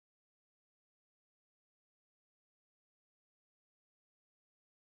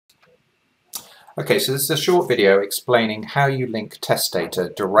Okay, so this is a short video explaining how you link test data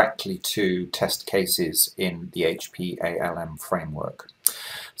directly to test cases in the HP ALM framework.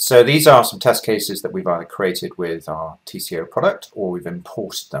 So these are some test cases that we've either created with our TCO product or we've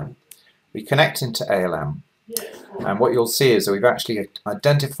imported them. We connect into ALM, and what you'll see is that we've actually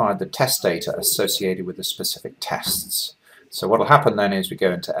identified the test data associated with the specific tests. So what will happen then is we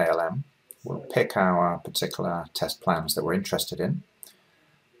go into ALM, we'll pick our particular test plans that we're interested in,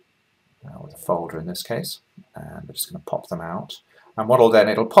 with a folder in this case, and we're just going to pop them out. And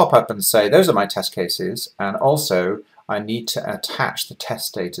it'll pop up and say, those are my test cases, and also I need to attach the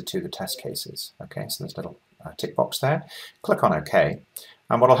test data to the test cases. Okay, so there's a little tick box there. Click on OK.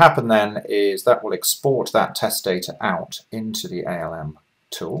 And what will happen then is that will export that test data out into the ALM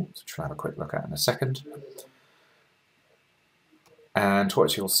tool, which we'll have a quick look at in a second. And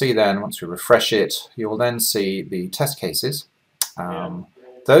what you'll see then, once we refresh it, you'll then see the test cases.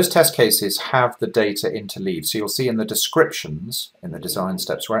 Those test cases have the data interleaved. So you'll see in the descriptions, in the design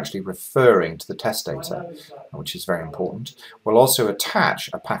steps, we're actually referring to the test data, which is very important. We'll also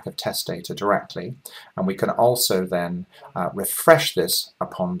attach a pack of test data directly, and we can also then refresh this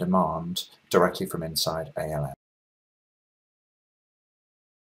upon demand directly from inside ALM.